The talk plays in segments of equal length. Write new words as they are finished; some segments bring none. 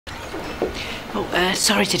Oh,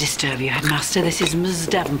 sorry to disturb you, Headmaster. This is Ms.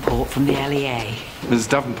 Davenport from the LEA. Ms.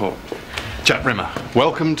 Davenport. Jack Rimmer.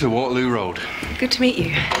 Welcome to Waterloo Road. Good to meet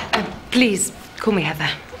you. Please, call me Heather.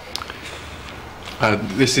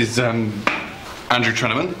 This is Andrew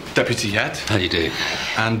Treneman, Deputy Head. How do you do?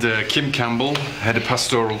 And Kim Campbell, Head of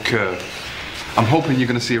Pastoral Care. I'm hoping you're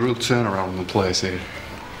going to see a real turnaround in the place here.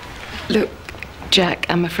 Look, Jack,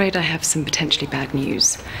 I'm afraid I have some potentially bad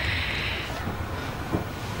news.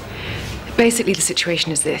 Basically, the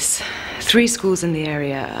situation is this. 3 schools in the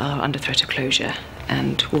area are under threat of closure,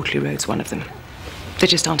 and Waterloo Road's one of them. There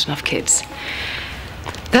just aren't enough kids.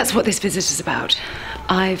 That's what this visit is about.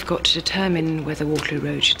 I've got to determine whether Waterloo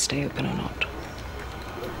Road should stay open or not.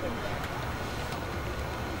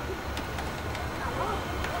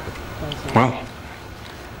 Well,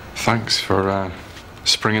 thanks for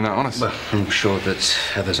springing that on us. Well, I'm sure that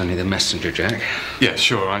Heather's only the messenger, Jack. Yeah,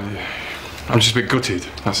 sure. I'm just a bit gutted,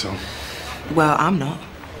 that's all. Well, I'm not.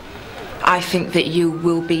 I think that you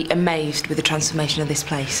will be amazed with the transformation of this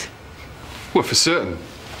place. Well, for certain.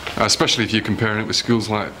 Especially if you're comparing it with schools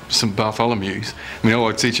like St Bartholomew's. I mean, all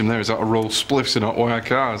I teach them there is how to roll spliffs and not wire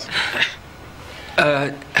cars.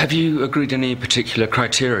 Have you agreed any particular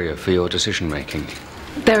criteria for your decision-making?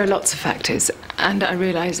 There are lots of factors, and I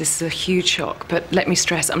realise this is a huge shock, but let me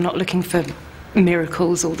stress, I'm not looking for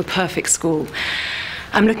miracles or the perfect school.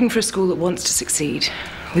 I'm looking for a school that wants to succeed,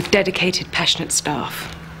 with dedicated, passionate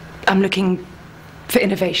staff. I'm looking for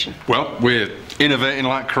innovation. Well, we're innovating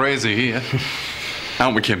like crazy here.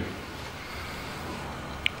 Aren't we, Kim?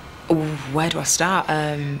 Where do I start?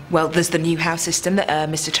 Well, there's the new house system that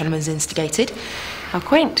Mr. Treneman's instigated. How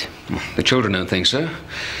quaint. The children don't think so,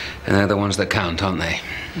 and they're the ones that count, aren't they?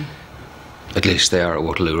 At least they are at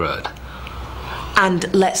Waterloo Road.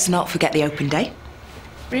 And let's not forget the open day.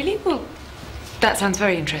 Really? Well, that sounds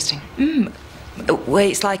very interesting. Well,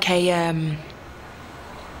 it's like a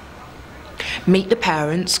meet the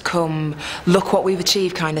parents, come look what we've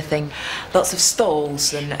achieved kind of thing. Lots of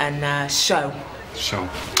stalls and show. So?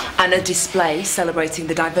 And a display celebrating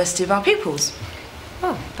the diversity of our pupils.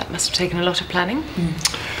 Oh, that must have taken a lot of planning.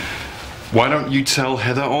 Why don't you tell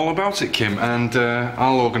Heather all about it, Kim, and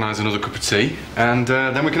I'll organise another cup of tea, and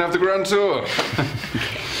then we can have the grand tour.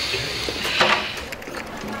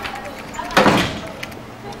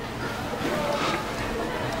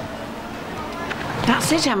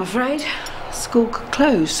 That's it, I'm afraid. School could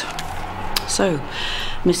close. So,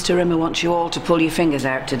 Mr. Rimmer wants you all to pull your fingers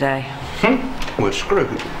out today. We're screwed.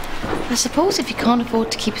 I suppose if you can't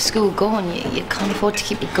afford to keep a school going, you can't afford to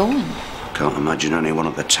keep it going. Can't imagine anyone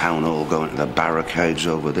at the town hall going to the barricades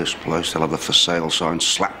over this place. They'll have a for sale sign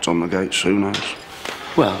slapped on the gate soon as.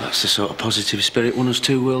 Well, that's the sort of positive spirit won us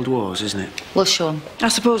 2 world wars, isn't it? Well, Sean. I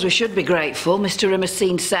suppose we should be grateful Mr. Rimmer's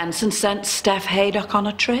seen sense and sent Steph Haydock on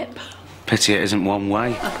a trip. Pity it isn't one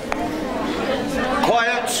way.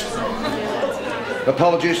 Quiet!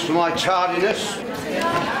 Apologies for my tardiness.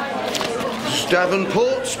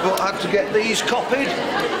 Davenport's, but had to get these copied.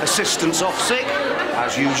 Assistant's off sick,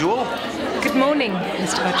 as usual. Good morning,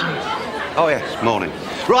 Mr. Hudson. Oh, yes, morning.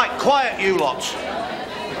 Right, quiet, you lot.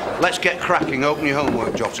 Let's get cracking. Open your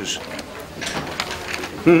homework, jotters.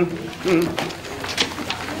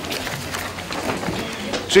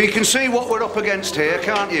 So you can see what we're up against here,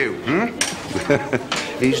 can't you?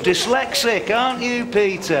 He's dyslexic, aren't you,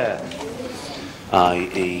 Peter?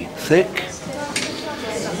 I.e. thick.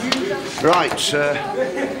 Right,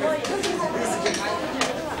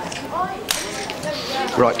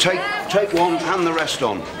 right, take one, hand the rest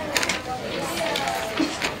on.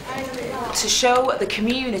 To show the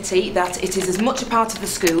community that it is as much a part of the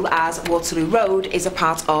school as Waterloo Road is a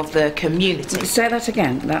part of the community. Say that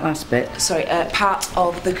again, that last bit. Sorry, part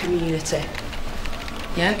of the community.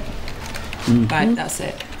 Yeah? Right, that's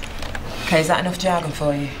it. Okay, is that enough jargon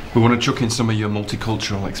for you? We want to chuck in some of your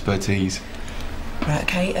multicultural expertise. Right,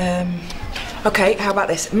 okay, okay, how about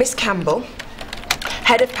this? Miss Campbell,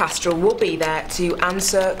 Head of Pastoral, will be there to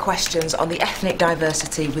answer questions on the ethnic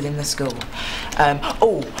diversity within the school. And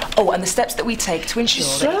the steps that we take to ensure...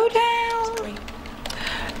 Slow down! Sorry.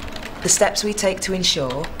 The steps we take to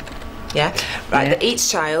ensure, that each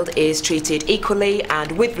child is treated equally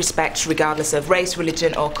and with respect regardless of race,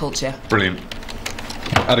 religion or culture. Brilliant.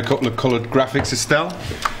 Add a couple of coloured graphics, Estelle.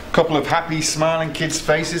 A couple of happy, smiling kids'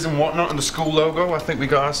 faces and whatnot, and the school logo. I think we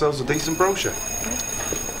got ourselves a decent brochure.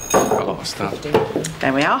 Hello, Estelle.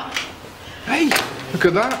 There we are. Hey, look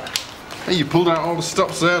at that. Hey, you pulled out all the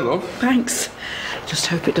stops there, love. Thanks. Just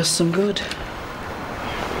hope it does some good.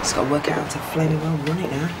 Just got to work out how to flaming well run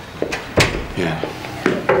it now. Yeah.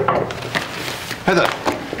 Heather,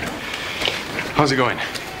 how's it going?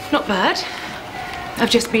 Not bad. I've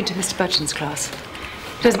just been to Mr. Budgeon's class.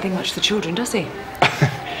 He doesn't think much of the children, does he?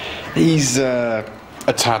 He's a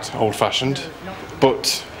tad old-fashioned,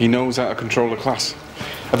 but he knows how to control a class.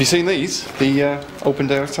 Have you seen these? The open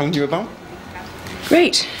day I was telling you about?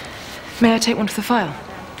 Great. May I take one for the file?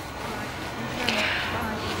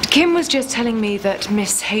 Kim was just telling me that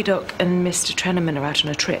Miss Haydock and Mr. Trenneman are out on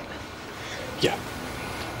a trip. Yeah.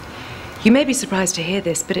 You may be surprised to hear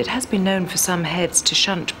this, but it has been known for some heads to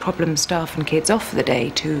shunt problem staff and kids off for the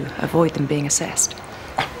day to avoid them being assessed.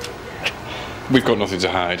 We've got nothing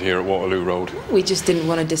to hide here at Waterloo Road. We just didn't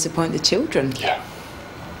want to disappoint the children. Yeah.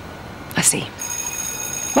 I see.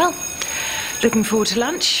 Well, looking forward to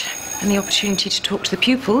lunch and the opportunity to talk to the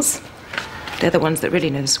pupils. They're the ones that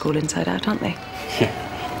really know the school inside out, aren't they?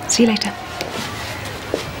 Yeah. See you later.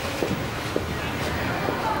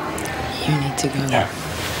 You need to go. Yeah.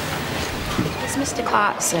 It's Mr.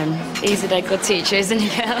 Clarkson. He's a dead good teacher, isn't he?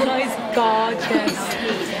 Oh, he's gorgeous.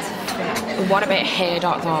 What about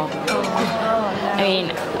Haydock, though? I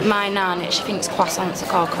mean, my nan, she thinks croissants are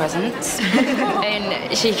called crescents.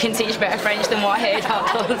 And she can teach better French than what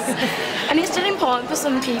Haydock does. And it's still important for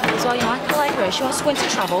some people as well. You know, like her, she wants to go into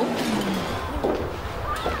travel.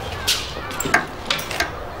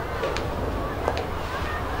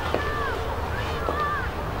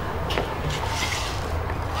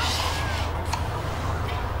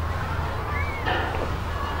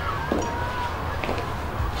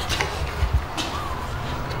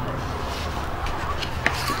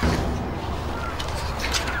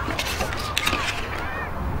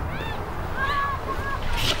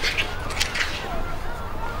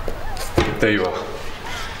 There you are.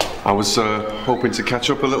 I was hoping to catch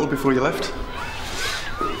up a little before you left.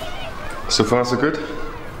 So far, so good?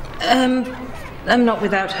 I'm not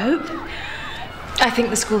without hope. I think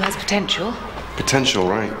the school has potential. Potential,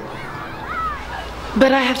 right.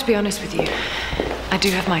 But I have to be honest with you. I do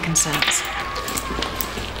have my concerns.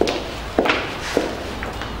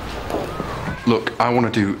 Look, I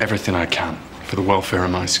want to do everything I can for the welfare of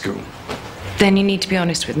my school. Then you need to be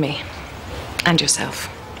honest with me. And yourself.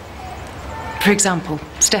 For example,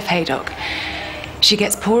 Steph Haydock. She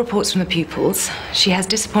gets poor reports from the pupils, she has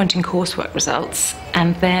disappointing coursework results,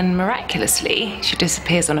 and then, miraculously, she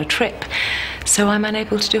disappears on a trip, so I'm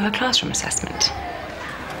unable to do her classroom assessment.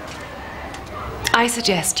 I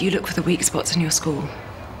suggest you look for the weak spots in your school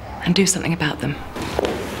and do something about them.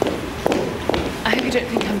 I hope you don't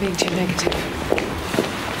think I'm being too negative.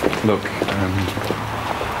 Look,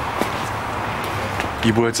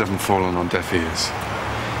 your words haven't fallen on deaf ears.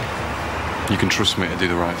 You can trust me to do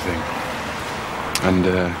the right thing. And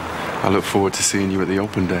I look forward to seeing you at the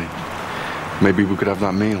open day. Maybe we could have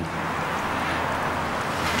that meal.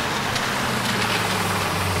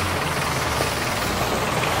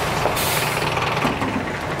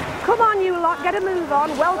 Come on, you lot, get a move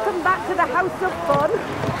on. Welcome back to the House of Fun.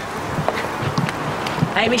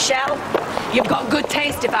 Hey, Michelle, you've got good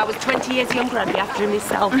taste. If I was 20 years younger, I'd be after him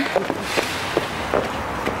myself.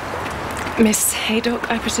 Miss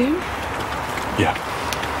Haydock, I presume? Yeah.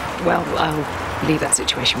 Well, I'll leave that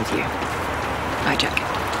situation with you. Bye,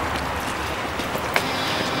 Jack.